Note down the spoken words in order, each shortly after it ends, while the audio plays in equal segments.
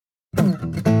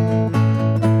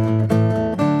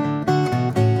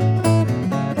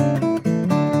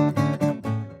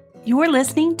You're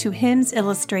listening to Hymns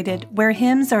Illustrated, where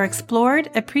hymns are explored,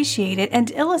 appreciated,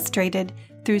 and illustrated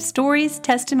through stories,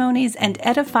 testimonies, and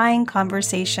edifying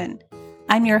conversation.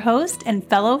 I'm your host and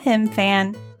fellow hymn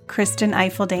fan, Kristen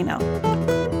Eifel-Dano.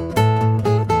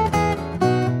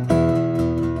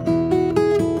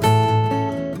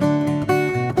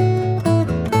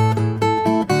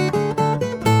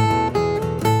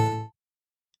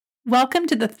 Welcome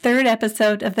to the third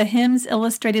episode of the Hymns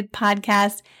Illustrated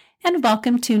podcast, and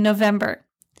welcome to November.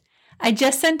 I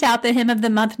just sent out the Hymn of the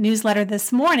Month newsletter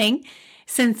this morning,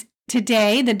 since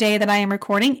today, the day that I am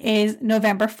recording, is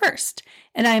November 1st,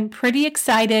 and I'm pretty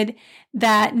excited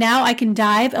that now I can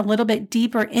dive a little bit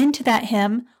deeper into that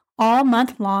hymn all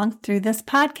month long through this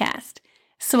podcast.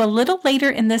 So a little later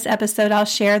in this episode, I'll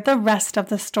share the rest of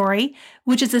the story,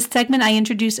 which is a segment I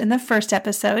introduced in the first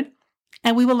episode,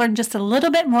 and we will learn just a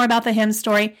little bit more about the hymn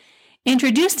story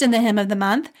introduced in the Hymn of the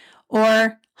Month,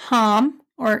 or HOM,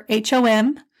 or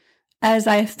HOM, as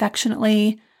I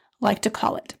affectionately like to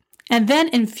call it. And then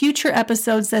in future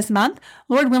episodes this month,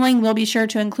 Lord willing, we'll be sure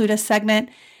to include a segment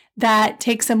that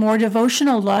takes a more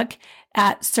devotional look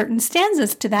at certain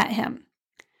stanzas to that hymn.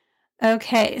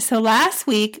 Okay, so last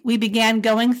week we began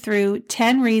going through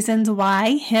 10 reasons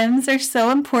why hymns are so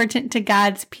important to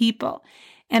God's people,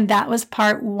 and that was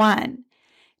part 1.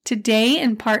 Today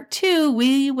in part 2,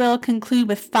 we will conclude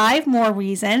with 5 more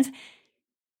reasons.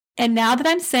 And now that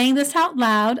I'm saying this out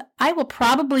loud, I will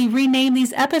probably rename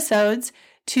these episodes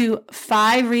to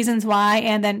 5 reasons why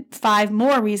and then 5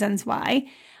 more reasons why.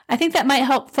 I think that might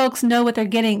help folks know what they're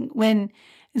getting when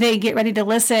they get ready to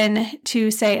listen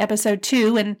to, say, episode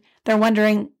 2, and they're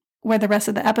wondering where the rest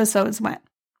of the episodes went.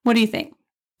 What do you think?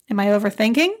 Am I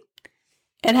overthinking?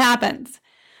 It happens.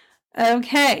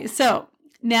 Okay, so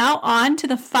now on to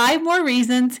the 5 more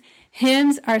reasons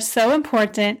hymns are so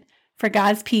important for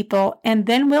God's people, and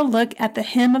then we'll look at the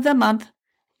Hymn of the Month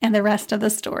and the rest of the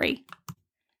story.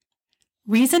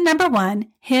 Reason number 1,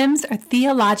 hymns are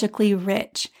theologically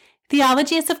rich.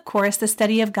 Theology is, of course, the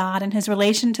study of God and his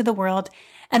relation to the world,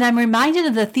 and I'm reminded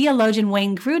of the theologian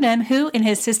Wayne Grudem, who, in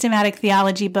his systematic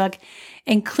theology book,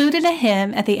 included a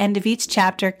hymn at the end of each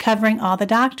chapter covering all the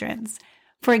doctrines.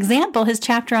 For example, his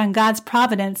chapter on God's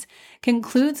providence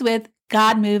concludes with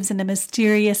God moves in a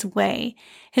mysterious way.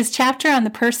 His chapter on the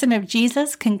person of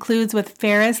Jesus concludes with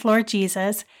Fairest Lord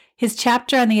Jesus. His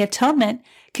chapter on the atonement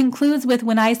concludes with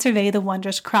When I Survey the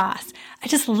Wondrous Cross. I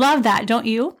just love that, don't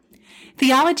you?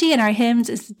 Theology in our hymns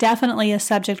is definitely a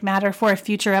subject matter for a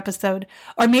future episode,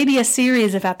 or maybe a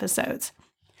series of episodes.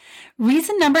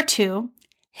 Reason number 2,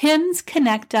 hymns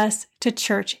connect us to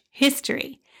church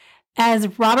history.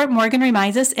 As Robert Morgan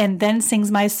reminds us in Then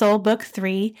Sings My Soul, Book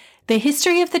 3, the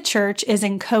history of the church is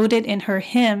encoded in her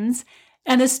hymns,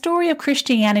 and the story of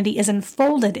Christianity is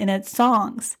unfolded in its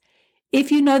songs. If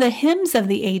you know the hymns of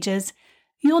the ages,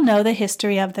 you'll know the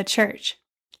history of the church.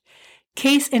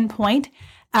 Case in point,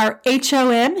 our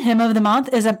HOM, Hymn of the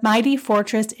Month, is A Mighty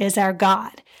Fortress is Our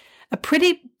God. A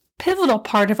pretty pivotal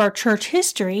part of our church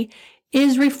history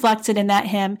is reflected in that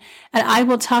hymn, and I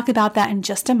will talk about that in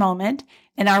just a moment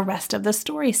in our rest of the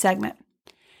story segment.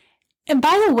 And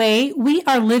by the way, we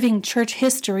are living church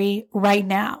history right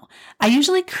now. I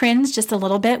usually cringe just a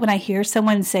little bit when I hear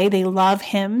someone say they love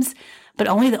hymns, but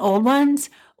only the old ones,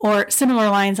 or similar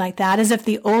lines like that, as if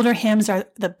the older hymns are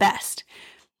the best.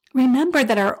 Remember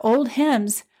that our old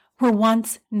hymns were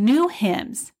once new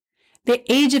hymns. The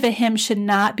age of a hymn should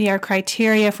not be our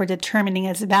criteria for determining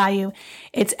its value.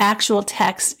 Its actual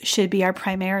text should be our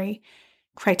primary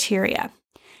criteria.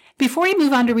 Before we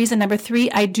move on to reason number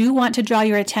 3, I do want to draw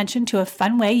your attention to a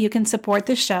fun way you can support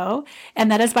the show,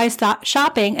 and that is by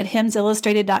shopping at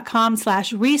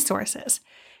hymnsillustrated.com/resources.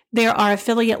 There are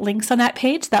affiliate links on that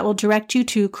page that will direct you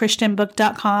to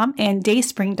christianbook.com and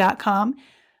dayspring.com,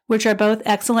 which are both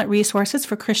excellent resources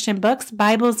for Christian books,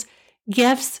 Bibles,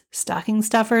 gifts, stocking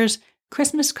stuffers,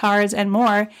 Christmas cards, and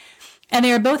more. And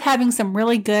they are both having some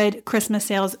really good Christmas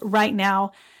sales right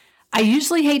now. I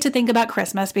usually hate to think about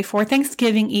Christmas before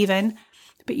Thanksgiving even,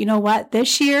 but you know what?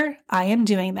 This year, I am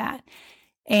doing that.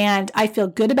 And I feel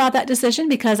good about that decision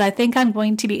because I think I'm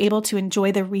going to be able to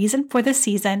enjoy the reason for the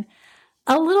season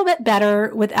a little bit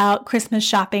better without Christmas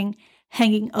shopping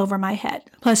hanging over my head.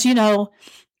 Plus, you know,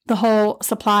 the whole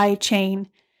supply chain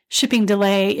shipping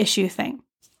delay issue thing.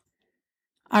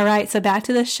 All right, so back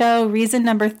to the show. Reason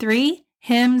number 3,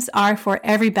 hymns are for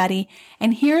everybody.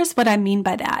 And here's what I mean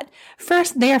by that.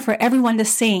 First, they are for everyone to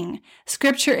sing.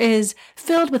 Scripture is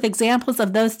filled with examples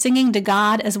of those singing to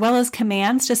God as well as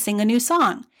commands to sing a new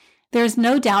song. There's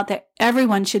no doubt that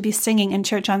everyone should be singing in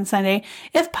church on Sunday,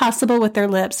 if possible with their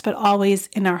lips, but always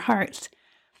in our hearts.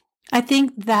 I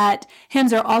think that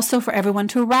hymns are also for everyone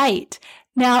to write.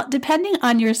 Now, depending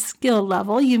on your skill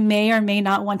level, you may or may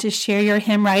not want to share your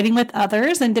hymn writing with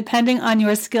others, and depending on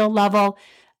your skill level,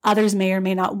 others may or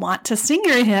may not want to sing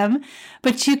your hymn,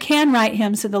 but you can write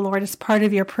hymns to the Lord as part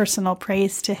of your personal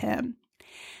praise to Him.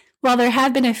 While there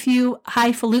have been a few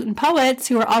highfalutin poets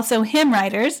who are also hymn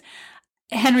writers,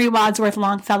 Henry Wadsworth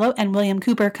Longfellow and William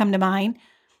Cowper come to mind.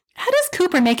 How does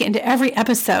Cowper make it into every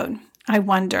episode? I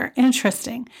wonder.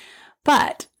 Interesting.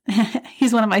 But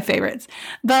he's one of my favorites.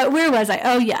 But where was I?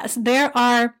 Oh, yes. There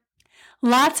are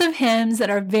lots of hymns that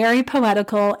are very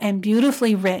poetical and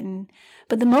beautifully written,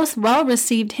 but the most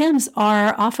well-received hymns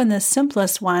are often the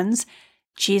simplest ones.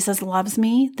 Jesus Loves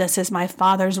Me, This Is My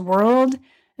Father's World,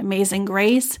 Amazing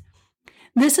Grace.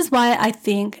 This is why I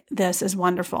think this is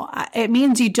wonderful. It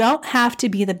means you don't have to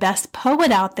be the best poet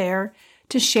out there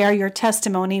to share your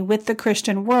testimony with the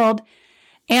Christian world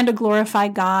and to glorify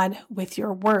God with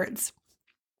your words.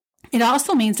 It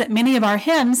also means that many of our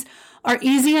hymns are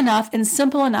easy enough and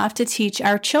simple enough to teach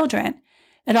our children.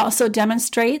 It also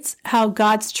demonstrates how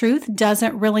God's truth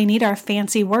doesn't really need our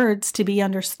fancy words to be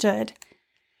understood.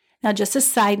 Now, just a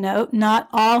side note, not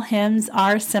all hymns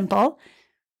are simple.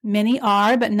 Many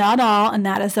are, but not all, and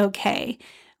that is okay.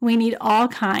 We need all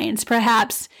kinds.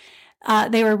 Perhaps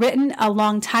they were written a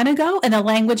long time ago, and the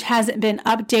language hasn't been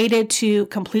updated to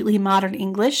completely modern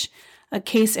English. A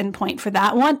case in point for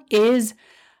that one is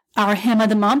our hymn of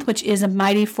the month, which is A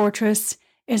Mighty Fortress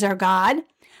is Our God.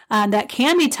 That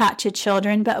can be taught to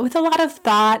children, but with a lot of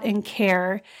thought and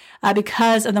care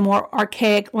because of the more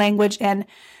archaic language and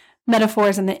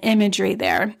metaphors and the imagery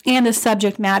there, and the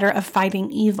subject matter of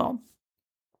fighting evil.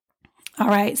 All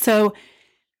right, so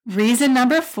reason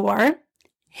number 4,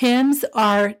 hymns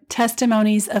are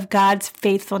testimonies of God's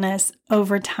faithfulness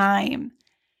over time.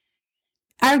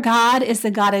 Our God is the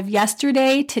God of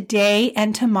yesterday, today,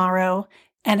 and tomorrow,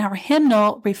 and our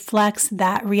hymnal reflects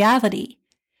that reality.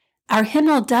 Our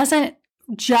hymnal doesn't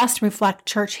just reflect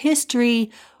church history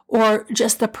or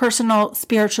just the personal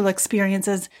spiritual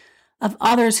experiences of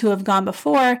others who have gone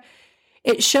before.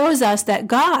 It shows us that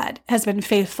God has been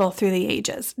faithful through the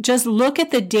ages. Just look at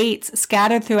the dates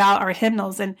scattered throughout our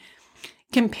hymnals and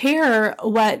compare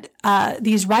what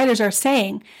these writers are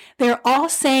saying. They're all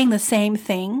saying the same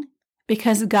thing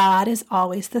because God is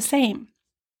always the same.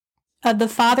 The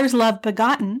Father's Love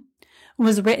Begotten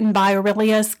was written by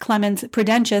Aurelius Clemens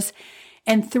Prudentius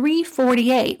in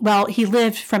 348. Well, he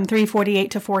lived from 348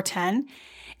 to 410,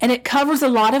 and it covers a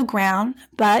lot of ground,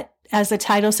 but as the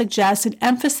title suggests, it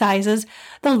emphasizes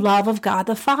the love of God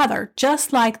the Father,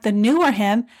 just like the newer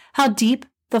hymn, How Deep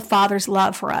the Father's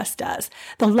Love for Us does.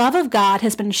 The love of God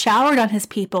has been showered on His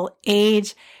people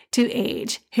age to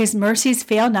age. His mercies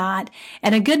fail not,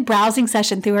 and a good browsing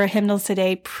session through our hymnals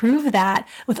today prove that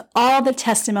with all the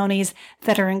testimonies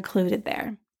that are included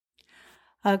there.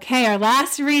 Okay, our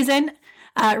last reason,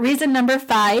 reason number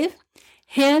 5,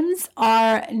 hymns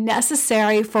are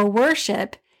necessary for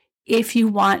worship. If you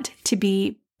want to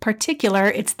be particular,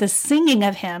 it's the singing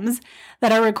of hymns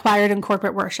that are required in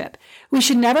corporate worship. We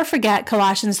should never forget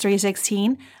Colossians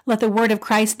 3:16. Let the word of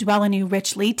Christ dwell in you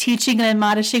richly, teaching and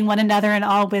admonishing one another in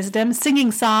all wisdom,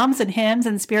 singing psalms and hymns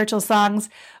and spiritual songs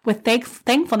with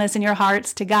thankfulness in your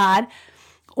hearts to God.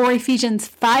 Or Ephesians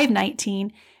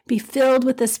 5:19. Be filled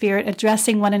with the Spirit,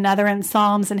 addressing one another in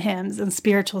psalms and hymns and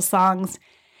spiritual songs,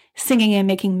 singing and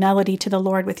making melody to the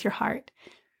Lord with your heart.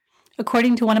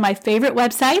 According to one of my favorite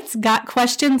websites,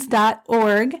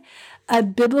 gotquestions.org, a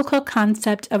biblical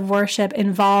concept of worship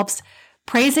involves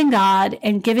praising God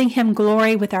and giving Him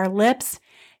glory with our lips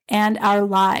and our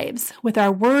lives, with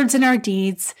our words and our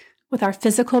deeds, with our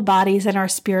physical bodies and our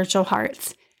spiritual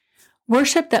hearts.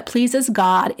 Worship that pleases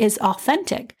God is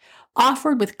authentic,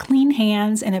 offered with clean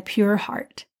hands and a pure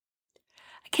heart.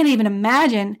 I can't even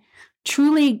imagine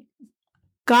truly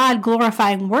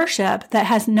God-glorifying worship that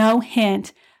has no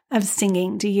hint of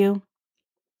singing, do you?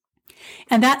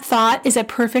 And that thought is a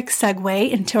perfect segue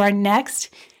into our next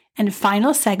and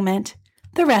final segment,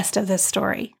 the rest of the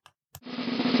story.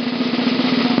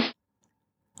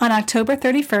 On October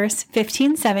 31st,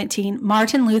 1517,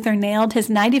 Martin Luther nailed his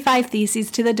 95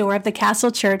 Theses to the door of the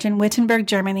Castle Church in Wittenberg,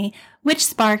 Germany, which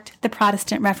sparked the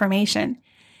Protestant Reformation.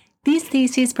 These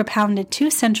theses propounded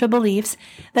 2 central beliefs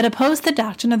that opposed the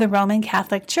doctrine of the Roman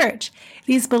Catholic Church.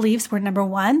 These beliefs were, number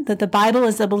 1, that the Bible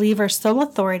is the believer's sole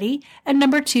authority, and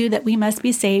number 2, that we must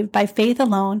be saved by faith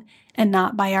alone and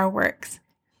not by our works.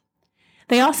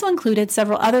 They also included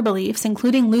several other beliefs,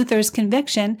 including Luther's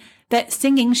conviction that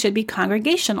singing should be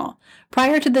congregational.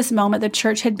 Prior to this moment, the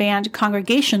church had banned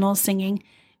congregational singing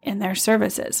in their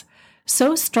services.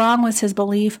 So strong was his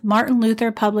belief, Martin Luther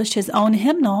published his own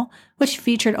hymnal, which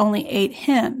featured only 8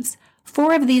 hymns.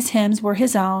 4 of these hymns were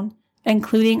his own,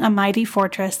 including "A Mighty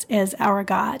Fortress is Our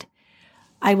God."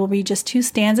 I will read just 2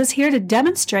 stanzas here to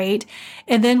demonstrate,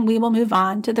 and then we will move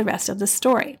on to the rest of the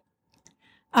story.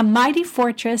 A mighty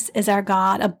fortress is our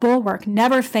God, a bulwark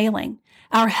never failing.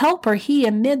 Our helper he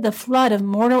amid the flood of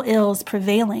mortal ills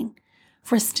prevailing.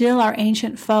 For still our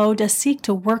ancient foe does seek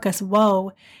to work us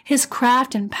woe. His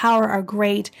craft and power are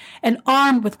great, and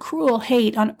armed with cruel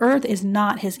hate on earth is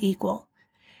not his equal.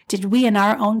 Did we in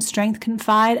our own strength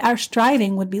confide, our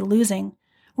striving would be losing.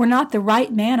 Were not the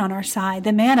right man on our side,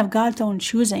 the man of God's own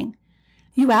choosing.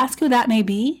 You ask who that may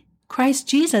be? Christ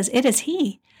Jesus, it is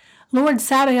he. Lord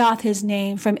Sabaoth his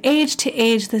name, from age to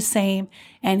age the same,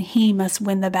 and he must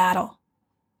win the battle.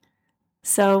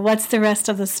 So what's the rest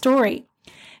of the story?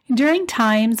 During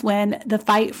times when the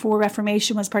fight for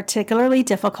Reformation was particularly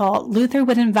difficult, Luther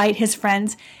would invite his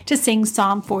friends to sing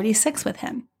Psalm 46 with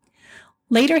him.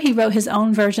 Later, he wrote his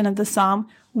own version of the psalm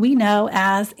we know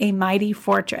as "A Mighty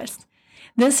Fortress."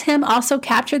 This hymn also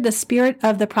captured the spirit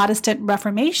of the Protestant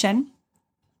Reformation,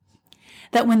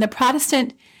 that when the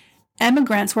Protestant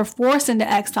emigrants were forced into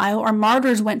exile or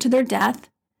martyrs went to their death,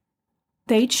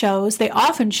 they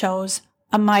often chose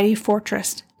a mighty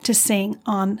fortress to sing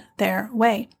on their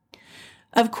way.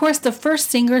 Of course, the first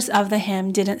singers of the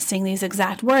hymn didn't sing these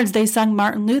exact words. They sung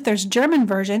Martin Luther's German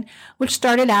version, which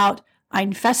started out,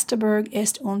 "Ein fester Burg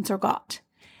ist unser Gott."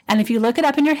 And if you look it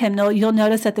up in your hymnal, you'll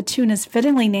notice that the tune is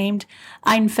fittingly named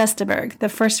Ein fester Burg, the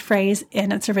first phrase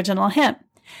in its original hymn.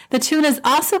 The tune is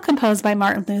also composed by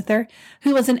Martin Luther,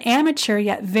 who was an amateur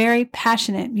yet very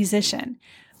passionate musician.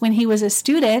 When he was a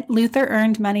student, Luther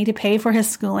earned money to pay for his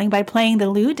schooling by playing the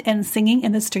lute and singing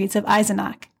in the streets of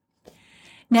Eisenach.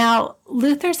 Now,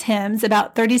 Luther's hymns,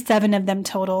 about 37 of them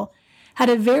total, had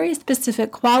a very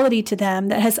specific quality to them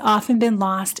that has often been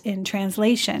lost in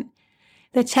translation.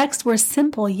 The texts were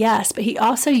simple, yes, but he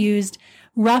also used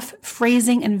rough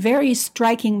phrasing and very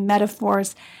striking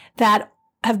metaphors that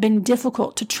have been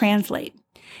difficult to translate.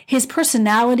 His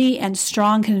personality and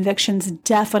strong convictions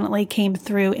definitely came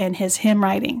through in his hymn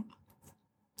writing.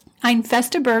 Ein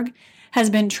fester Burg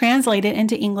has been translated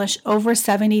into English over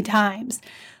 70 times.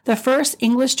 The first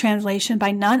English translation by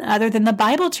none other than the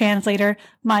Bible translator,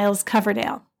 Miles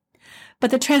Coverdale. But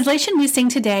the translation we sing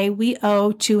today, we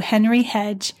owe to Henry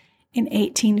Hedge in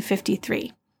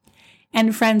 1853.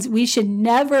 And friends, we should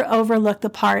never overlook the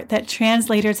part that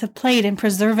translators have played in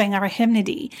preserving our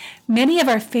hymnody. Many of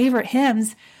our favorite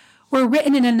hymns were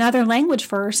written in another language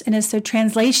first, and it's the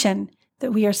translation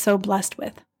that we are so blessed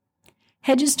with.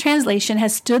 Hedge's translation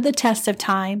has stood the test of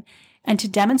time, and to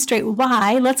demonstrate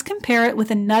why, let's compare it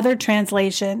with another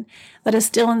translation that is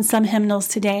still in some hymnals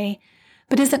today,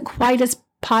 but isn't quite as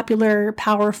popular,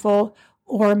 powerful,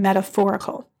 or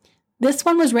metaphorical. This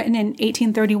one was written in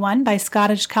 1831 by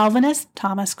Scottish Calvinist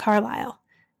Thomas Carlyle.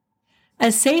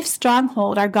 A safe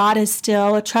stronghold, our God is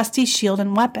still, a trusty shield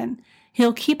and weapon.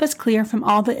 He'll keep us clear from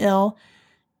all the ill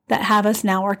that have us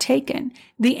now are taken.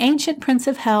 The ancient prince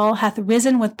of hell hath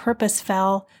risen with purpose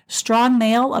fell. Strong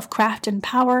mail of craft and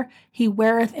power, he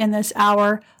weareth in this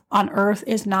hour. On earth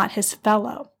is not his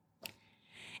fellow.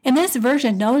 In this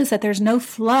version, notice that there's no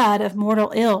flood of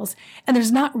mortal ills, and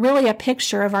there's not really a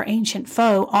picture of our ancient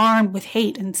foe armed with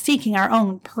hate and seeking our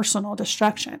own personal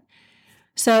destruction.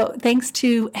 So thanks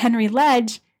to Henry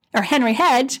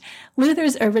Hedge,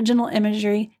 Luther's original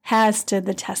imagery has stood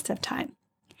the test of time.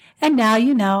 And now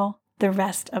you know the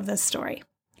rest of the story.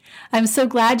 I'm so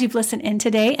glad you've listened in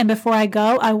today, and before I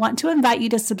go, I want to invite you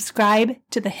to subscribe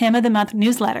to the Hymn of the Month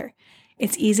newsletter.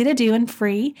 It's easy to do and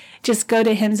free. Just go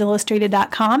to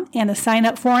hymnsillustrated.com, and the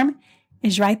sign-up form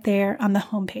is right there on the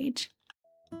homepage.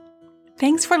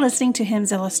 Thanks for listening to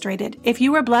Hymns Illustrated. If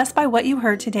you were blessed by what you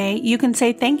heard today, you can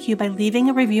say thank you by leaving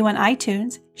a review on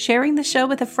iTunes, sharing the show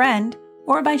with a friend,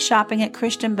 or by shopping at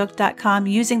christianbook.com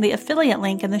using the affiliate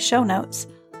link in the show notes.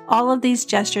 All of these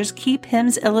gestures keep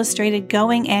Hymns Illustrated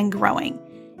going and growing.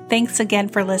 Thanks again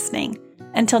for listening.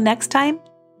 Until next time,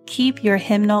 keep your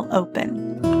hymnal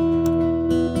open.